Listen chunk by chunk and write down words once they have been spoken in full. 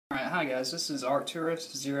Hi guys, this is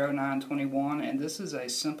Arcturus0921, and this is a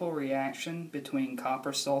simple reaction between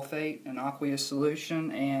copper sulfate, an aqueous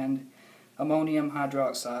solution, and ammonium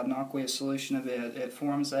hydroxide, an aqueous solution of it. It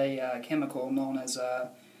forms a chemical known as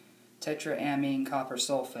tetraamine copper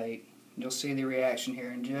sulfate. You'll see the reaction here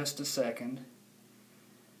in just a second.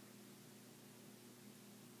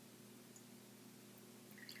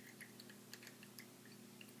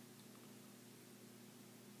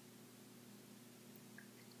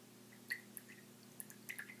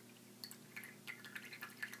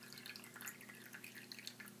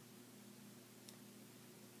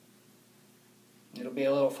 It'll be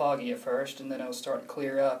a little foggy at first, and then it'll start to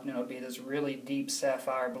clear up, and it'll be this really deep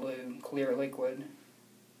sapphire blue, clear liquid.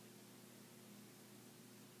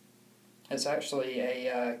 It's actually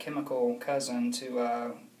a chemical cousin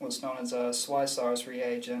to what's known as a Swissar's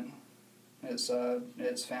reagent. It's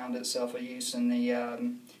found itself a use in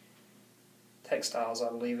the textiles, I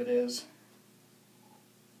believe it is.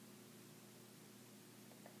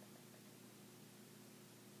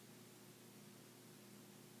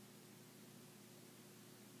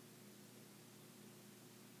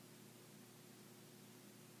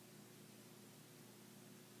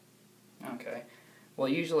 Okay.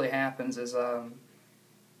 What usually happens is the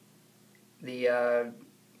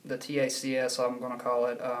TACS, I'm going to call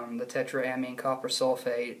it, the tetraamine copper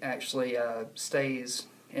sulfate, actually stays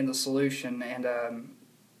in the solution, and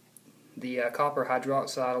the copper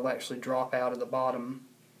hydroxide will actually drop out at the bottom.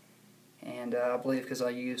 And I believe because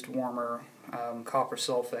I used warmer copper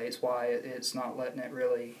sulfates, why it's not letting it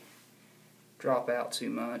really drop out too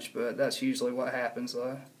much, but that's usually what happens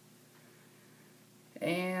though.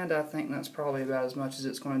 And I think that's probably about as much as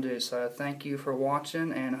it's going to do. So thank you for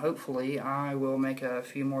watching, and hopefully I will make a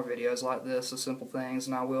few more videos like this of simple things,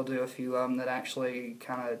 and I will do a few of them that actually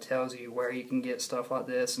kind of tells you where you can get stuff like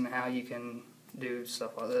this and how you can do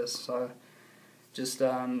stuff like this. So just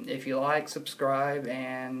if you like, subscribe,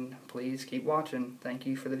 and please keep watching. Thank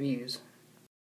you for the views.